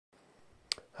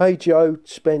Hey Joe,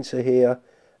 Spencer here,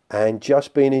 and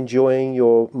just been enjoying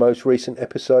your most recent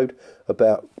episode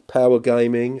about power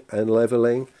gaming and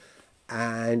leveling.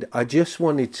 And I just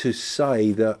wanted to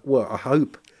say that, well, I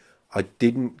hope I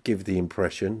didn't give the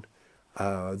impression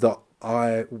that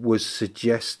I was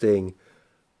suggesting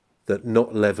that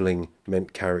not leveling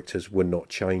meant characters were not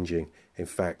changing. In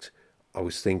fact, I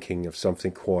was thinking of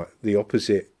something quite the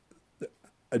opposite,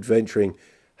 adventuring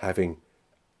having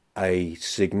a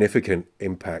significant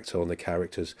impact on the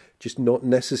characters, just not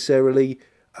necessarily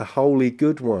a wholly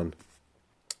good one.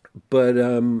 But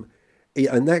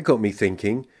yeah, and that got me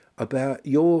thinking about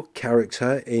your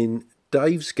character in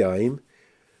Dave's game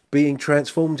being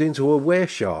transformed into a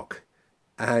wereshark,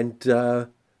 and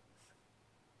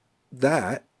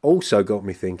that also got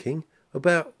me thinking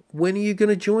about when are you going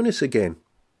to join us again.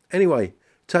 Anyway,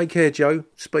 take care, Joe.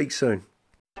 Speak soon.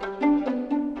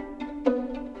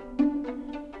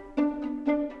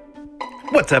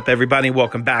 What's up, everybody?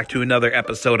 Welcome back to another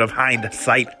episode of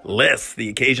Hindsight Lists, the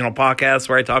occasional podcast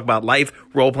where I talk about life,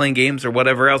 role-playing games, or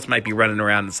whatever else might be running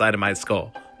around inside of my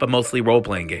skull. But mostly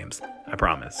role-playing games, I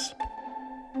promise.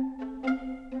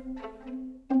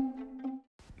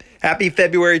 Happy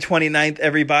February 29th,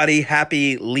 everybody.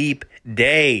 Happy Leap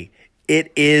Day.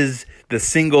 It is the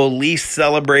single least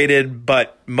celebrated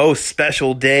but most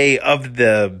special day of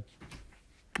the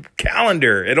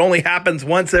calendar. It only happens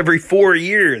once every 4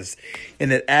 years,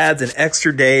 and it adds an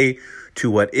extra day to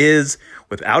what is,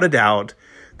 without a doubt,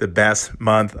 the best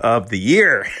month of the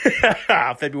year.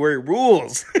 February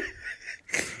rules.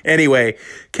 Anyway,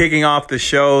 kicking off the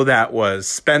show, that was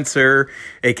Spencer,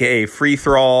 aka Free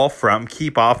Thrall from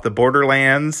Keep Off the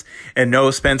Borderlands. And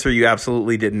no, Spencer, you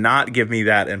absolutely did not give me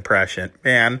that impression.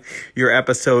 Man, your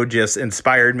episode just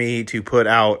inspired me to put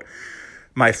out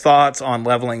my thoughts on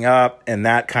leveling up and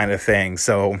that kind of thing.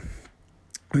 So,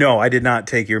 no, I did not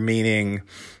take your meaning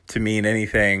to mean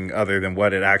anything other than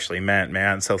what it actually meant,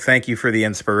 man. So thank you for the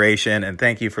inspiration, and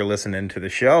thank you for listening to the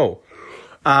show.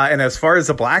 And as far as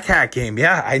the Black Hat game,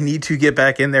 yeah, I need to get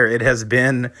back in there. It has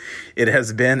been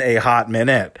a hot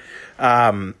minute.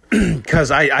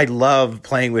 Cause I love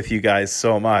playing with you guys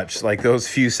so much. Like, those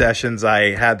few sessions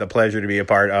I had the pleasure to be a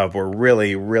part of were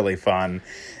really, really fun.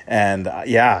 And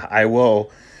yeah, I will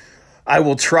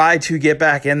try to get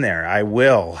back in there. I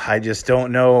will. I just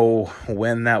don't know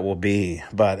when that will be.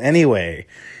 But anyway,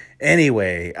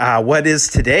 what is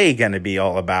today going to be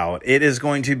all about? It is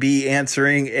going to be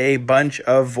answering a bunch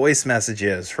of voice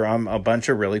messages from a bunch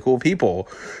of really cool people.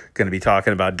 Going to be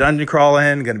talking about dungeon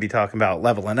crawling, going to be talking about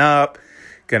leveling up,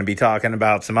 going to be talking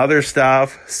about some other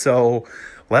stuff. So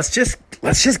let's just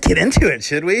get into it,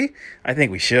 should we? I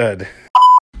think we should.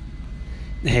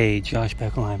 Hey, Josh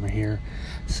Beckelheimer here.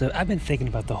 So I've been thinking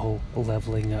about the whole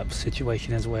leveling up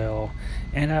situation as well,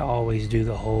 and I always do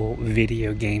the whole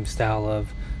video game style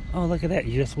of, oh, look at that,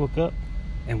 you just woke up,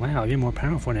 and wow, you're more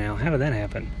powerful now. How did that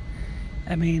happen?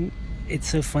 I mean, it's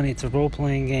so funny. It's a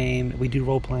role-playing game. We do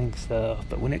role-playing stuff,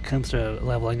 but when it comes to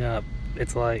leveling up,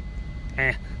 it's like,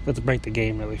 let's break the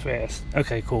game really fast.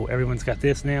 Okay, cool. Everyone's got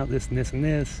this now, this and this and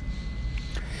this.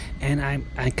 And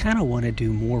I kind of want to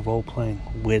do more role-playing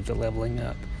with the leveling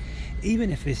up.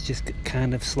 Even if it's just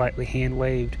kind of slightly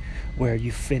hand-waved, where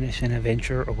you finish an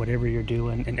adventure or whatever you're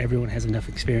doing and everyone has enough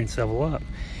experience to level up.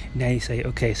 Now you say,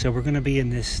 okay, so we're going to be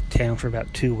in this town for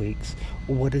about 2 weeks.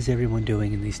 What is everyone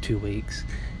doing in these 2 weeks?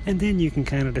 And then you can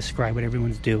kind of describe what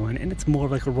everyone's doing, and it's more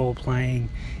like a role-playing.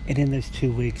 And in those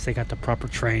 2 weeks, they got the proper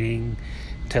training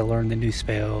to learn the new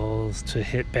spells, to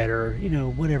hit better,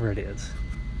 whatever it is.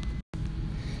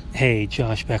 Hey,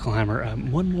 Josh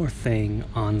Beckelheimer, one more thing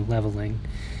on leveling.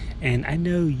 And I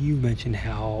know you mentioned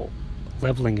how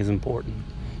leveling is important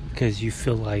because you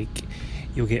feel like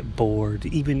you'll get bored,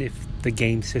 even if the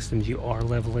game systems you are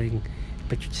leveling,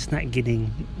 but you're just not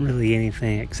getting really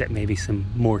anything except maybe some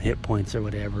more hit points or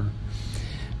whatever.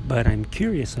 But I'm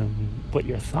curious on what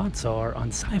your thoughts are on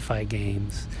sci-fi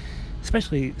games,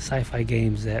 especially sci-fi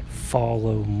games that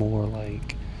follow more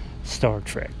like Star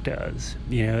Trek does.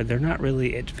 They're not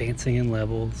really advancing in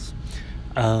levels.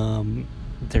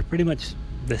 They're pretty much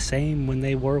the same when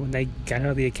they got out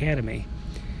of the academy,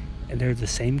 and they're the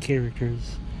same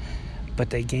characters, but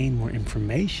they gain more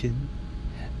information.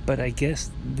 But I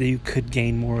guess you could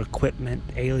gain more equipment,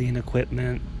 alien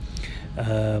equipment,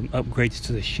 upgrades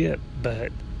to the ship,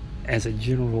 but as a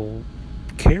general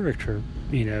character,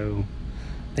 they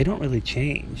don't really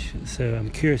change. So I'm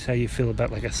curious how you feel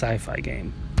about like a sci-fi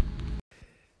game.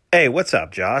 Hey, what's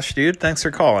up, Josh, dude? Thanks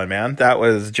for calling, man. That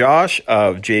was Josh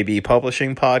of JB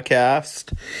Publishing Podcast.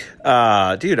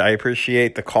 Dude, I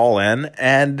appreciate the call in.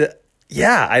 And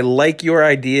yeah, I like your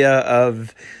idea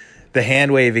of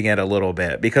hand waving it a little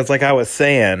bit, because like I was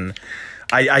saying,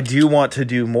 I do want to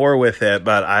do more with it,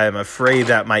 but I'm afraid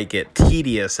that might get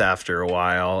tedious after a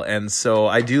while. And so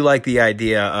I do like the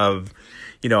idea of,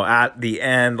 at the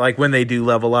end, like when they do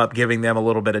level up, giving them a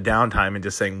little bit of downtime and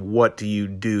just saying, what do you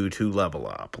do to level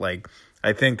up? Like,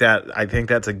 I think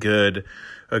that's a good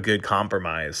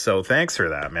compromise. So thanks for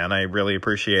that, man. I really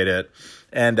appreciate it.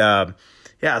 And,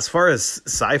 as far as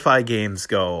sci-fi games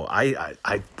go,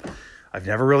 I've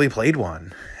never really played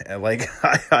one. Like,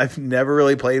 I've never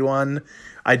really played one.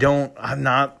 I'm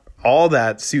not all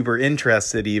that super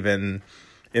interested even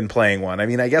in playing one. I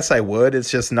mean, I guess I would.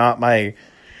 It's just not my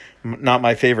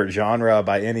favorite genre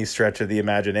by any stretch of the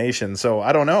imagination. So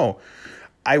I don't know.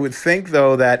 I would think,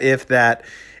 though, that if that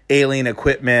alien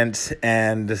equipment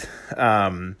and,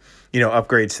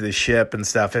 upgrades to the ship and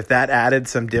stuff, if that added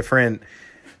some different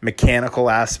mechanical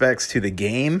aspects to the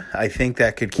game, I think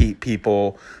that could keep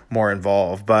people more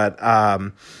involved. But,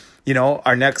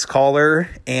 our next caller,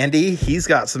 Andy, he's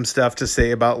got some stuff to say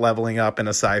about leveling up in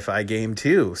a sci-fi game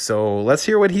too. So let's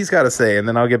hear what he's got to say, and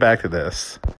then I'll get back to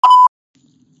this.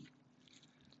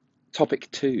 Topic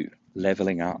 2,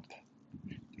 leveling up.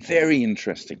 Very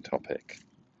interesting topic.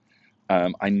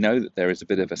 I know that there is a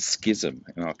bit of a schism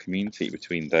in our community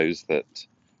between those that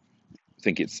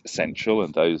think it's essential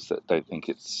and those that don't think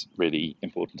it's really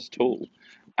important at all.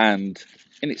 And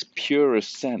in its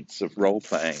purest sense of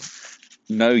role-playing,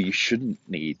 no, you shouldn't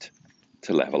need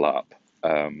to level up.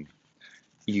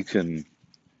 You can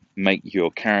make your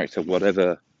character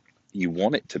whatever you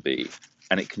want it to be,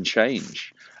 and it can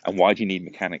change. And why do you need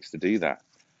mechanics to do that?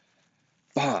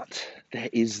 But there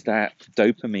is that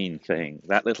dopamine thing,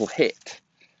 that little hit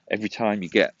every time you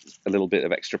get a little bit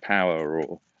of extra power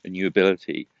or a new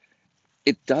ability.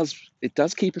 It does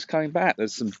keep us coming back.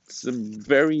 There's some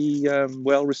very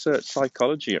well-researched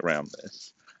psychology around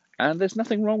this. And there's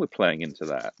nothing wrong with playing into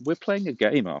that. We're playing a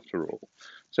game after all.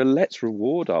 So let's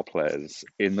reward our players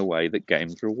in the way that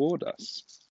games reward us.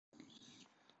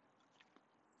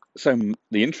 So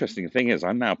the interesting thing is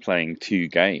I'm now playing 2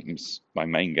 games, my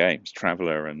main games,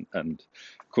 Traveller and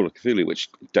Call of Cthulhu, which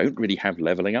don't really have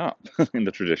leveling up in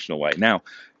the traditional way. Now,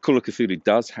 Call of Cthulhu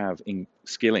does have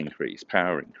skill increase,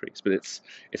 power increase, but it's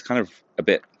kind of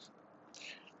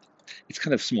it's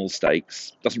kind of small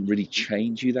stakes, doesn't really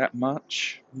change you that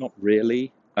much, not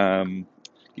really.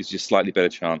 Gives you a slightly better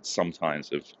chance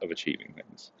sometimes of achieving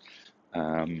things.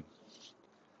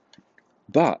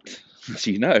 But, as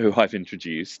you know, I've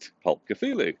introduced Pulp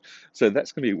Cthulhu. So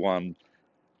that's going to be one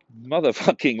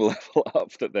motherfucking level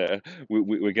up that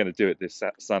we're going to do it this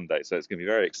Sunday. So it's going to be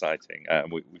very exciting.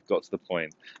 We've got to the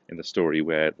point in the story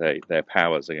where their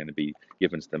powers are going to be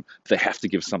given to them. They have to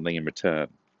give something in return.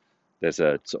 There's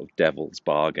a sort of devil's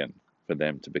bargain for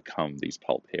them to become these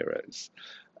pulp heroes.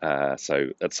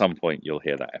 So at some point you'll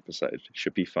hear that episode. It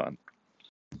should be fun.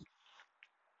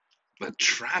 But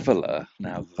Traveller,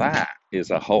 now that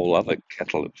is a whole other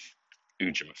kettle of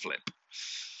Ujima-flip.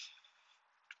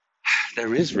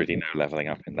 There is really no leveling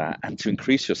up in that. And to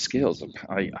increase your skills,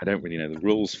 I don't really know the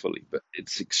rules fully, but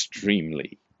it's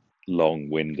extremely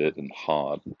long-winded and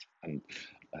hard. And,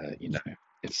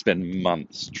 it's been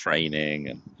months training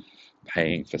and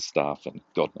paying for stuff and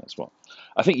God knows what.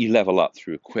 I think you level up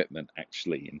through equipment,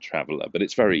 actually, in Traveller, but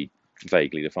it's very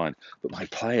vaguely defined. But my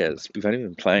players, we've only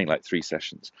been playing like 3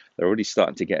 sessions. They're already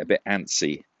starting to get a bit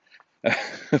antsy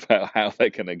about how they're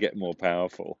going to get more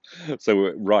powerful. So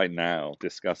we're right now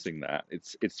discussing that.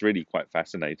 It's really quite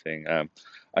fascinating.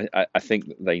 I think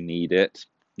that they need it.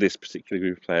 This particular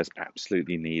group of players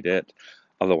absolutely need it.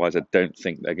 Otherwise, I don't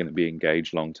think they're going to be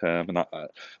engaged long term. And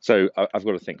so I've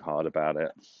got to think hard about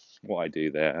it. What I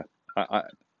do there.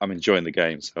 I'm enjoying the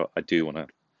game, so I do want to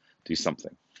do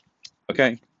something.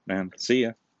 Okay, man. See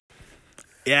ya.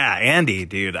 Yeah, Andy,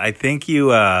 dude. I think you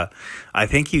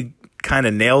kind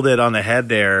of nailed it on the head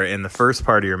there in the first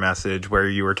part of your message, where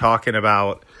you were talking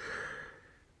about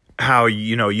how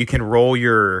you can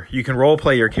role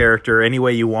play your character any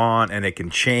way you want, and it can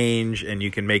change, and you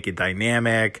can make it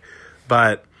dynamic.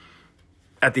 But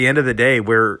at the end of the day,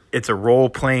 it's a role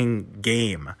playing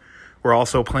game. We're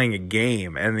also playing a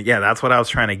game, and yeah, that's what I was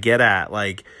trying to get at.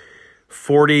 Like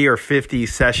 40 or 50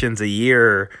 sessions a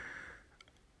year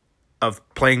of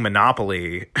playing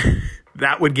Monopoly.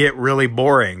 That would get really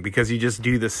boring because you just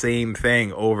do the same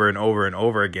thing over and over and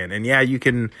over again. And yeah, you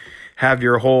can have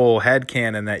your whole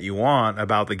headcanon that you want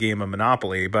about the game of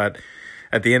Monopoly, but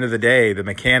at the end of the day, the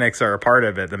mechanics are a part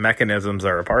of it. The mechanisms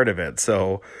are a part of it.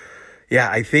 So Yeah,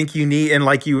 I think you need, and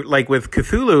like with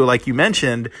Cthulhu, like you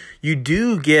mentioned, you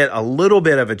do get a little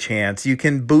bit of a chance. You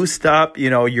can boost up,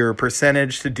 your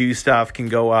percentage to do stuff can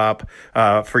go up,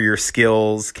 for your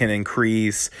skills can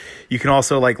increase. You can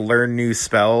also like learn new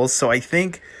spells. So I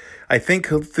think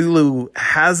Cthulhu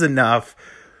has enough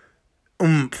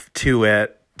oomph to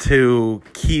it to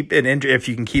keep if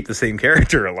you can keep the same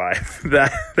character alive.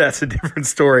 That's a different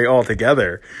story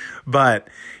altogether. But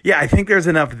yeah, I think there's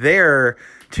enough there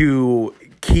to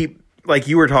keep, like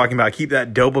you were talking about, keep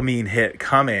that dopamine hit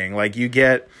coming. Like you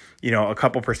get, a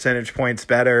couple percentage points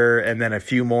better, and then a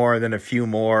few more, then a few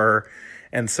more.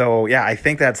 And so, yeah, I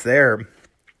think that's there.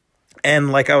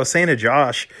 And like I was saying to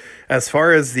Josh, as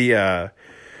far as the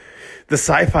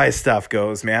sci-fi stuff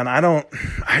goes, man, I don't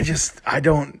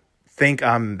think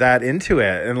I'm that into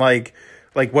it. And like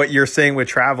what you're saying with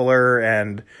Traveler,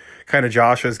 and kind of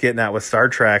Josh was getting at with Star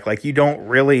Trek, like you don't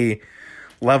really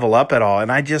level up at all.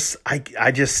 And I just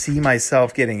see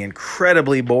myself getting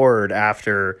incredibly bored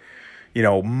after,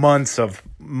 months of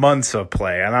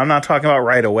play. And I'm not talking about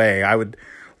right away. I would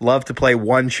love to play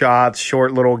one shots,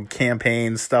 short little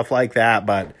campaigns, stuff like that.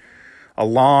 But a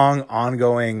long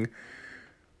ongoing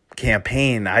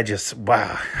campaign, I just think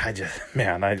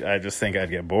I'd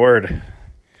get bored.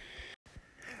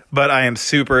 But I am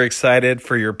super excited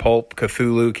for your Pulp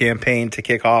Cthulhu campaign to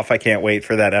kick off. I can't wait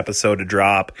for that episode to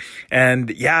drop. And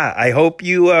yeah, I hope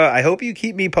you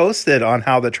keep me posted on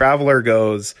how the Traveler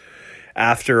goes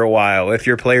after a while. If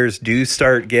your players do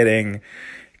start getting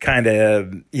kind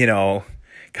of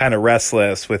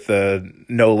restless with the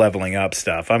no leveling up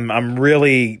stuff, I'm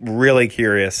really, really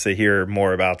curious to hear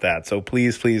more about that. So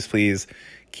please, please, please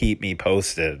keep me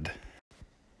posted.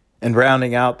 And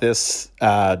rounding out this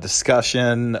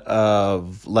discussion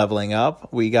of leveling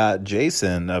up, we got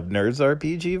Jason of Nerds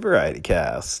RPG Variety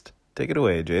Cast. Take it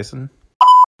away, Jason.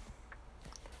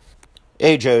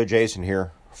 Hey Joe, Jason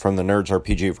here from the Nerds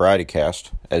RPG Variety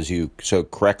Cast, as you so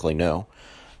correctly know.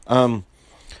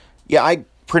 Yeah, I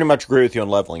pretty much agree with you on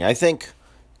leveling. I think,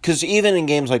 because even in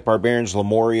games like Barbarians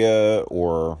Lemuria,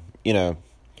 or,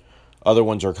 other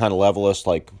ones are kind of levelist,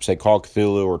 like, say, Call of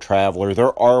Cthulhu or Traveler,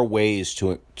 there are ways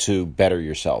to better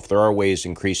yourself. There are ways to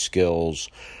increase skills.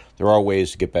 There are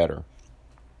ways to get better.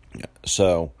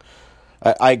 So,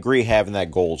 I agree having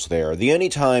that goal's there. The only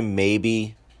time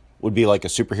maybe would be like a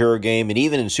superhero game, and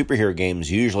even in superhero games,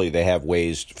 usually they have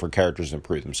ways for characters to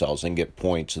improve themselves. They can get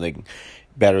points, and they can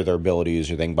better their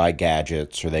abilities, or they can buy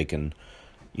gadgets, or they can,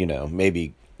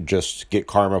 maybe just get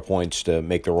karma points to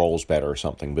make their rolls better or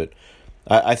something. But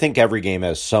I think every game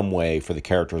has some way for the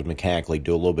characters mechanically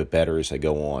do a little bit better as they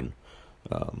go on.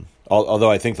 Although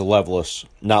I think the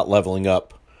not leveling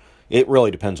up, it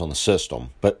really depends on the system.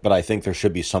 But I think there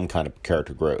should be some kind of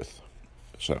character growth.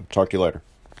 So, talk to you later.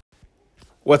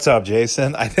 What's up,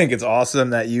 Jason? I think it's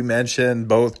awesome that you mentioned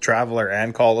both Traveler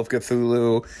and Call of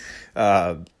Cthulhu.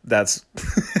 That's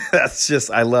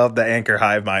just, I love the Anchor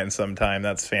Hive Mind sometime.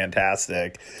 That's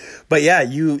fantastic. But yeah,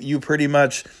 you pretty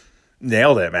much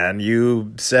nailed it, man.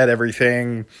 You said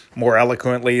everything more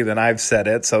eloquently than I've said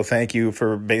it. So thank you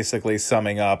for basically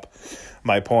summing up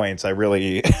my points. I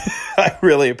really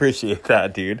appreciate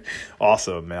that, dude.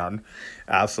 Awesome, man.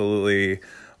 Absolutely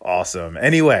awesome.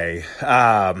 Anyway,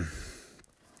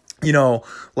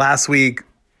 last week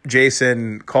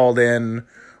Jason called in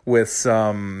with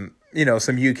some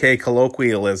UK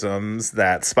colloquialisms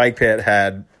that Spike Pit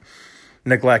had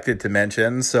neglected to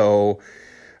mention. So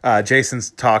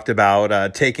Jason's talked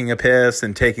about taking a piss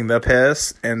and taking the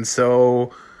piss. And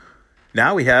so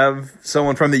now we have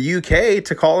someone from the UK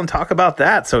to call and talk about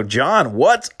that. So John,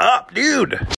 what's up,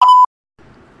 dude?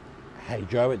 Hey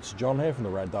Joe, it's John here from the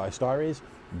Red Dice Diaries.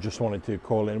 Just wanted to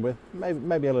call in with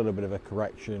maybe a little bit of a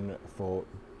correction for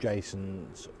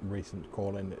Jason's recent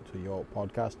call in to your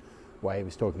podcast, where he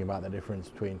was talking about the difference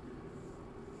between,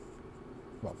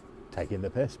 taking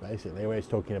the piss, basically, where he's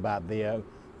talking about the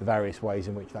various ways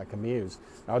in which that can be used.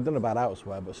 Now, I don't know about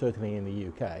elsewhere, but certainly in the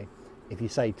UK, if you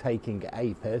say taking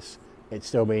a piss, it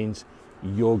still means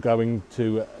you're going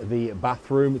to the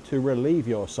bathroom to relieve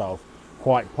yourself.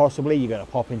 Quite possibly, you're going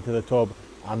to pop into the tub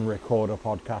and record a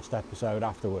podcast episode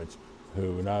afterwards.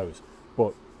 Who knows?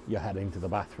 But you're heading to the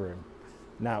bathroom.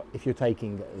 Now, if you're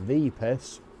taking the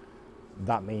piss,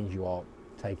 that means you are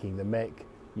taking the mick,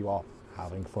 you are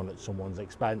having fun at someone's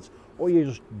expense, or you're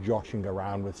just joshing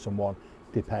around with someone,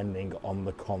 depending on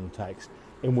the context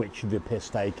in which the piss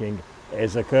taking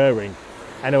is occurring.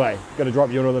 Anyway, going to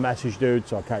drop you another message, dude,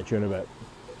 so I'll catch you in a bit.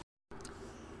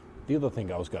 The other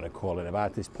thing I was going to call in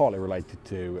about is partly related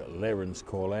to Liren's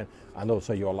call in, and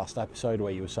also your last episode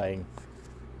where you were saying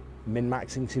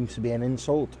min-maxing seems to be an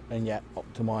insult, and yet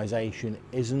optimization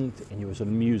isn't, and you were sort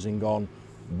of musing on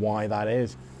why that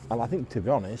is. And I think, to be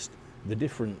honest, the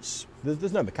difference,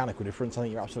 there's no mechanical difference, I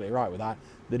think you're absolutely right with that.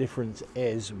 The difference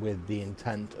is with the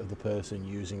intent of the person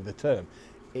using the term.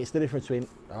 It's the difference between,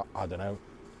 I don't know,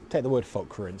 take the word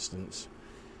fuck for instance.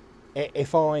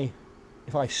 If I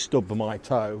stub my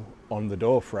toe on the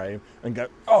door frame and go,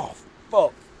 oh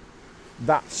fuck,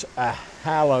 that's a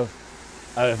hell of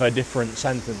a different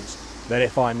sentence than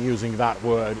if I'm using that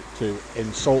word to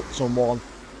insult someone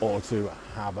or to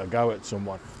have a go at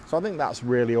someone. So I think that's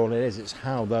really all it is. It's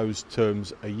how those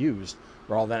terms are used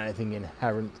rather than anything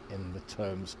inherent in the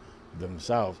terms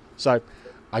themselves. So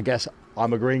I guess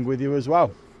I'm agreeing with you as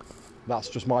well. That's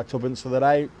just my tuppence for the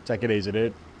day. Take it easy,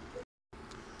 dude.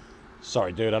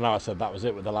 Sorry, dude, I know I said that was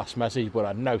it with the last message, but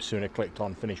I'd no sooner clicked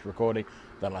on finish recording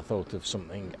than I thought of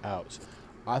something else.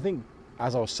 I think,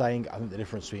 as I was saying, I think the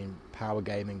difference between power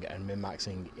gaming and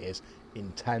min-maxing is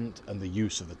intent and the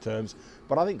use of the terms.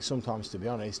 But I think sometimes, to be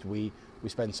honest, we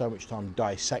spend so much time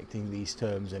dissecting these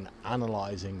terms and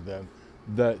analysing them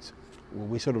that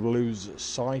we sort of lose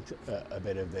sight a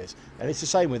bit of this. And it's the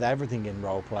same with everything in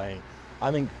role-playing.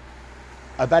 I think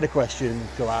a better question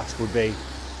to ask would be,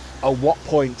 at what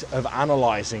point of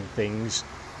analysing things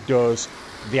does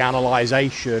the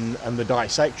analysation and the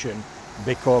dissection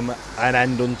become an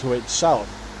end unto itself,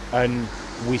 and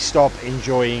we stop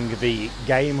enjoying the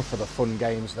game for the fun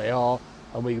games they are,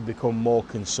 and we become more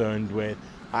concerned with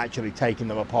actually taking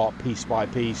them apart piece by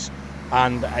piece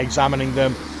and examining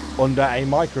them under a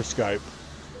microscope.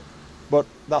 But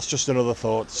that's just another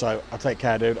thought, so I'll take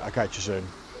care, dude. I'll catch you soon.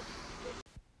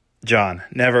 John,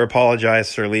 never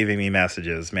apologize for leaving me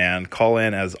messages, man. Call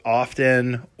in as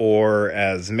often or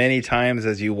as many times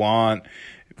as you want.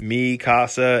 Me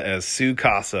casa as su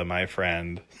casa, my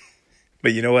friend.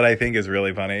 But you know what I think is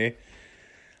really funny?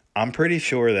 I'm pretty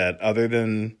sure that other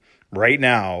than right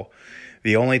now,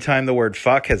 the only time the word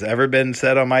fuck has ever been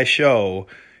said on my show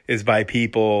is by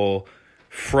people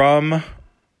from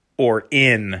or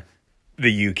in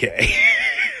the UK.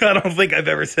 I don't think I've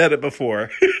ever said it before.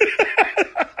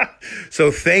 So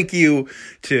thank you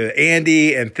to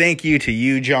Andy and thank you to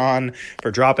you, John, for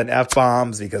dropping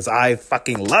F-bombs because I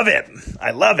fucking love it.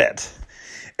 I love it.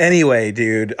 Anyway,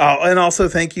 dude. Oh, and also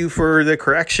thank you for the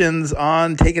corrections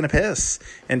on taking a piss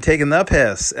and taking the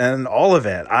piss and all of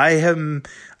it.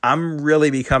 I'm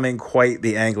really becoming quite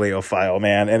the Anglophile,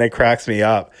 man, and it cracks me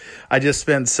up. I just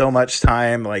spend so much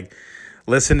time like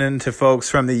listening to folks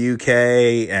from the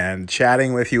UK and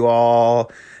chatting with you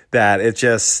all that it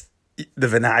just, the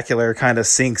vernacular kind of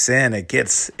sinks in. It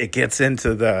gets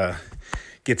into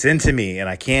me, and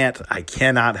I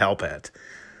cannot help it.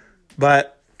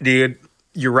 But dude,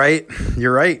 you're right.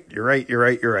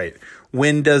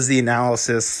 When does the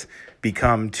analysis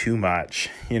become too much?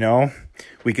 You know,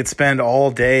 we could spend all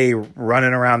day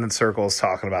running around in circles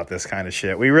talking about this kind of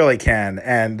shit. We really can.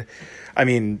 And I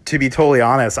mean, to be totally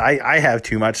honest, I have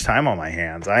too much time on my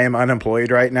hands. I am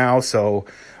unemployed right now. So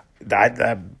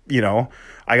that, you know,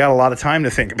 I got a lot of time to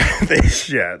think about this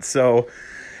shit. So,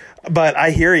 but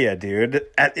I hear you, dude.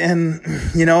 And,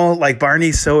 you know, like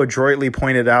Barney so adroitly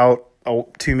pointed out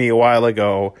to me a while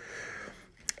ago,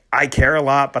 I care a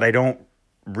lot, but I don't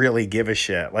really give a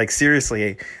shit. Like,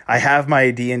 seriously, I have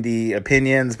my D&D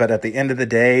opinions, but at the end of the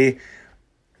day,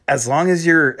 as long as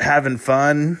you're having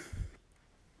fun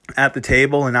at the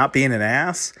table and not being an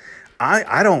ass,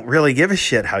 I don't really give a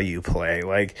shit how you play.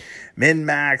 Like,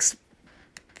 min-max,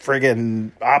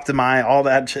 friggin' optimize, all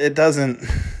that shit, it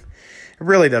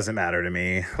really doesn't matter to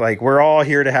me. Like, we're all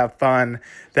here to have fun.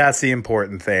 That's the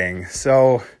important thing.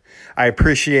 So I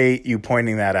appreciate you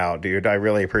pointing that out, dude. I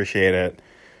really appreciate it.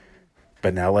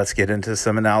 But now let's get into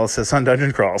some analysis on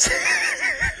Dungeon Crawls.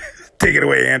 Take it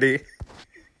away, Andy.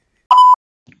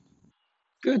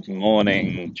 Good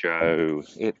morning, Joe.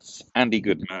 It's Andy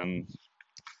Goodman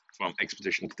from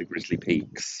Expedition to the Grizzly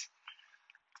Peaks.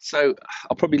 So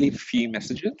I'll probably leave a few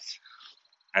messages,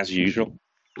 as usual,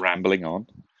 rambling on.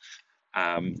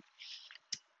 I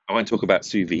won't talk about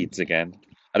sous vides again.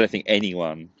 I don't think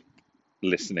anyone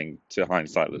listening to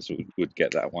Hindsightless would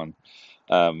get that one.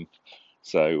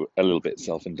 So a little bit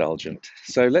self-indulgent.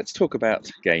 So let's talk about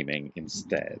gaming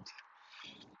instead.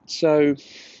 So,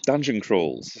 dungeon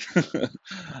crawls.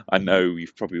 I know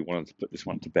you've probably wanted to put this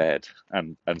one to bed,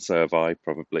 and so have I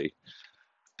probably.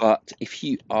 But if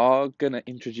you are going to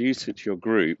introduce it to your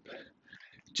group,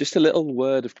 just a little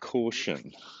word of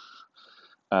caution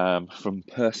from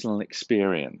personal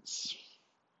experience.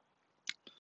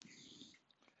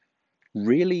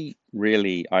 Really,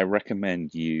 really, I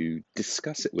recommend you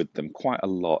discuss it with them quite a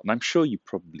lot, and I'm sure you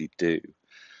probably do.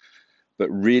 but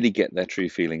really get their true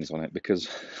feelings on it. Because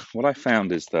what I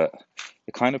found is that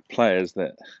the kind of players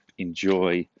that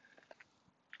enjoy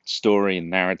story and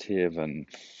narrative and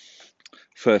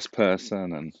first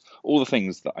person and all the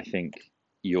things that I think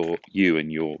you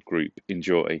and your group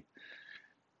enjoy,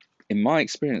 in my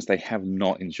experience, they have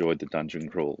not enjoyed the dungeon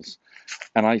crawls.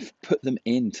 And I've put them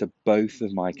into both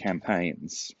of my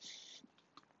campaigns,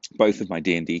 both of my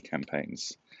D&D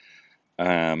campaigns,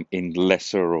 in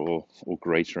lesser or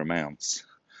greater amounts.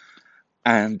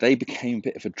 And they became a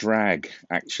bit of a drag,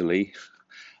 actually.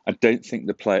 I don't think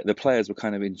the players were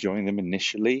kind of enjoying them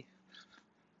initially.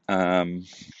 And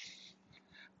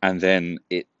then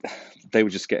they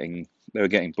were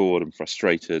getting bored and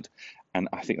frustrated, and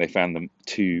I think they found them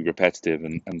too repetitive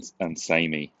and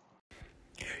samey.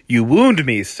 You wound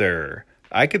me, sir.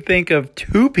 I could think of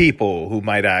 2 people who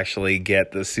might actually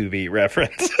get the sous vide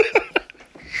reference.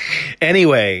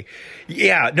 Anyway,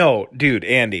 yeah, no, dude,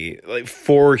 Andy, like,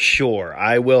 for sure,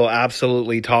 I will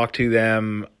absolutely talk to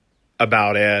them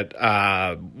about it.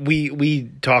 We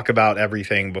talk about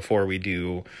everything before we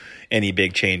do any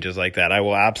big changes like that. I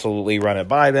will absolutely run it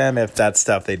by them if that's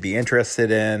stuff they'd be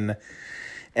interested in.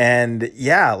 And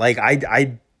yeah, like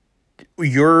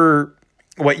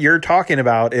what you're talking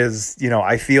about is,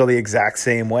 I feel the exact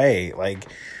same way. Like,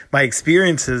 my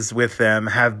experiences with them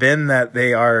have been that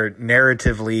they are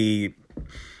narratively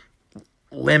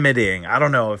limiting. I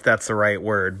don't know if that's the right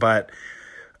word, but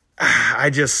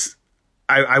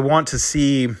I want to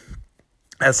see,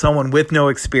 as someone with no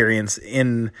experience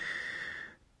in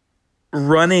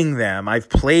running them, I've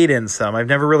played in some. I've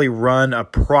never really run a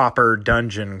proper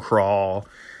dungeon crawl.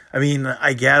 I mean,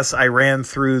 I guess I ran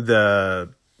through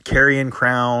the Carrion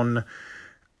Crown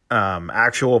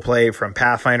actual play from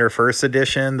Pathfinder First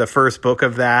Edition. The first book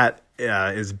of that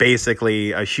is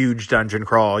basically a huge dungeon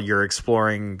crawl. You're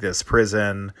exploring this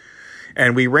prison,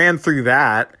 and we ran through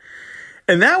that,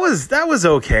 and that was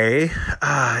okay.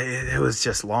 It was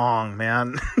just long,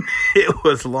 man. It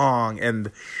was long,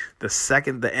 and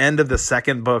the end of the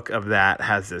second book of that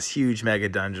has this huge mega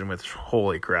dungeon with,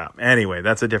 holy crap. Anyway,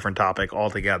 that's a different topic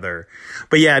altogether.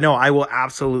 But yeah, no, I will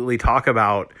absolutely talk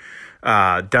about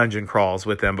dungeon crawls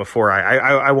with them before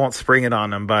I won't spring it on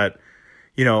them. But,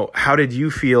 how did you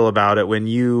feel about it when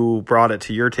you brought it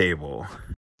to your table?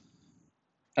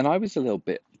 And I was a little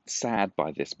bit sad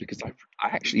by this because I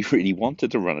actually really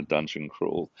wanted to run a dungeon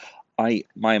crawl. My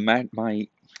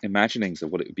imaginings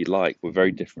of what it would be like were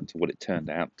very different to what it turned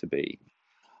out to be.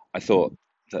 I thought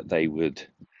that they would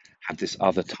have this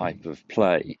other type of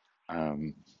play,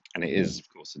 and it is, of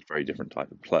course, a very different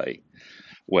type of play,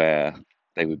 where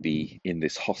they would be in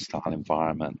this hostile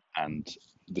environment and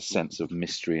the sense of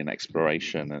mystery and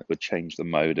exploration, and it would change the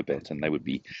mode a bit, and they would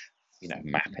be,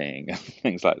 mapping and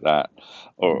things like that,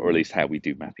 or at least how we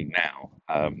do mapping now,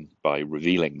 by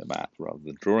revealing the map rather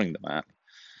than drawing the map.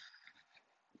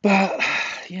 But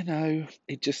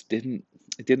it just didn't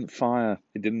fire.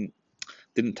 It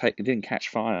didn't catch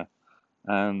fire,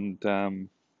 and in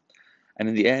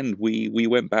the end, we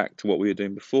went back to what we were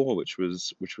doing before, which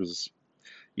was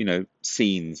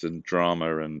scenes and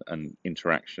drama and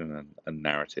interaction and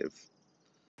narrative.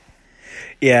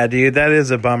 Yeah, dude, that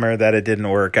is a bummer that it didn't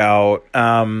work out.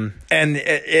 And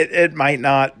it might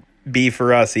not be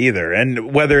for us either.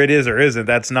 And whether it is or isn't,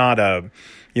 that's not a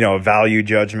value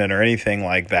judgment or anything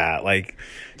like that. Like,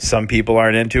 some people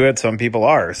aren't into it, some people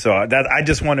are. So that I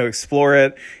just want to explore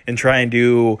it and try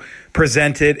and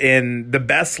present it in the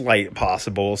best light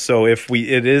possible. So if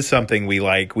it is something we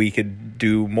like, we could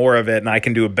do more of it, and I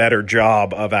can do a better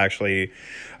job of actually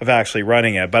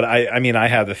running it. But I mean, I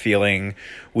have the feeling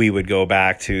we would go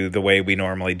back to the way we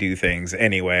normally do things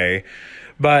anyway.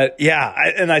 But yeah,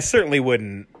 I certainly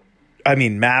wouldn't. I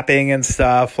mean, mapping and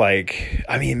stuff, like,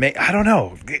 I don't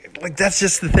know. Like, that's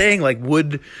just the thing. Like,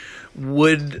 would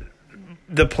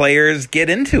the players get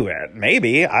into it?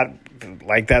 Maybe.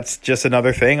 That's just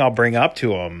another thing I'll bring up to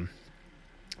them.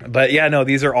 But yeah, no,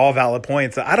 these are all valid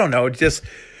points. I don't know. Just,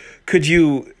 could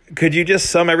you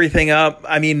just sum everything up?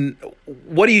 I mean,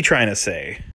 what are you trying to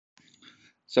say?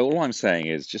 So all I'm saying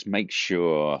is just make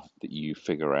sure that you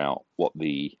figure out what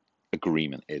the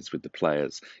agreement is with the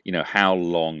players. How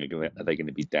long are they going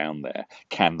to be down there?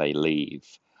 Can they leave?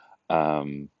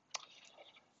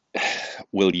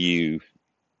 Will you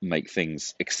make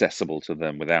things accessible to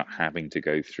them without having to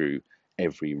go through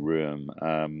every room?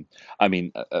 Some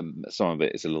of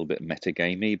it is a little bit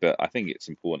metagamey, but I think it's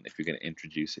important, if you're going to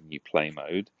introduce a new play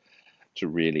mode, to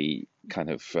really kind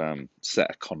of set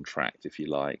a contract, if you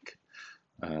like,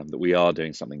 that we are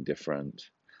doing something different,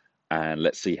 and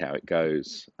let's see how it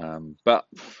goes. But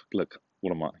look,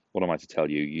 what am I to tell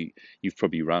you? You've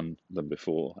probably run them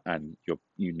before, and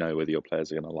you know whether your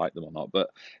players are going to like them or not. But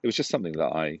it was just something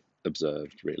that I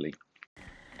observed, really.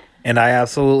 And I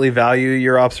absolutely value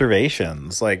your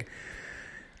observations. Like,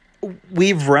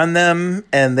 we've run them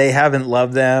and they haven't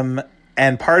loved them,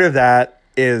 and part of that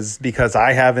is because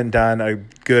I haven't done a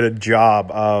good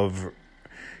job of,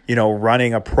 you know,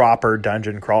 running a proper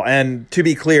dungeon crawl. And to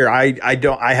be clear,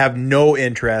 I have no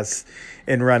interest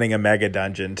in running a mega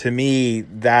dungeon. To me,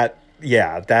 that's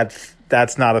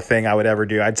not a thing I would ever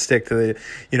do. I'd stick to the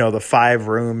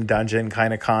 5-room dungeon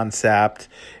kind of concept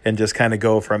and just kind of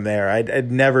go from there. I'd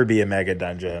never be a mega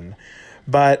dungeon.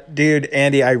 But dude,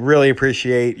 Andy, I really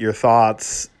appreciate your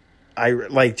thoughts. I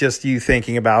like just you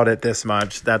thinking about it this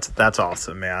much. That's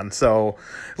awesome, man. So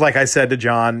like I said to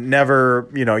John,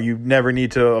 you never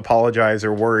need to apologize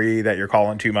or worry that you're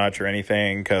calling too much or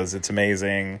anything, because it's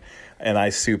amazing and I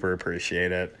super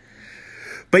appreciate it.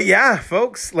 But yeah,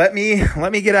 folks, let me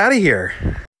get out of here.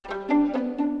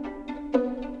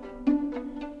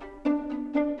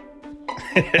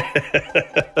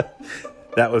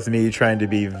 That was me trying to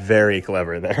be very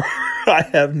clever there. I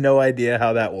have no idea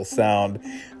how that will sound.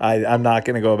 I'm not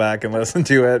going to go back and listen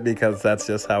to it because that's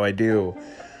just how I do.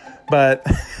 But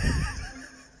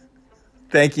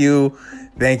thank you,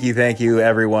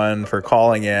 everyone, for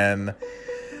calling in.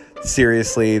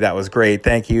 Seriously, that was great.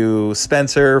 Thank you,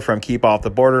 Spencer from Keep Off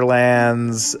the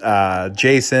Borderlands,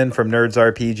 Jason from Nerds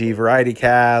RPG Variety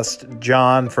Cast,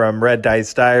 John from Red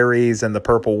Dice Diaries and the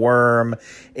Purple Worm,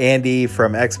 Andy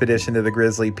from Expedition to the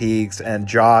Grizzly Peaks, and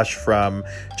Josh from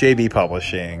JB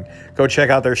Publishing. Go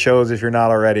check out their shows if you're not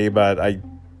already, but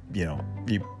you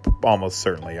almost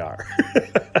certainly are.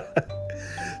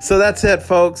 So that's it,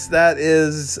 folks.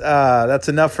 That's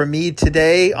enough for me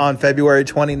today on February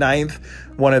 29th.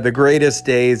 One of the greatest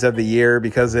days of the year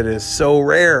because it is so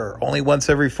rare, only once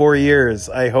every 4 years.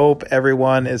 I hope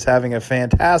everyone is having a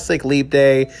fantastic Leap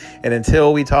Day. And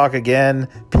until we talk again,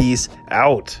 peace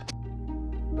out.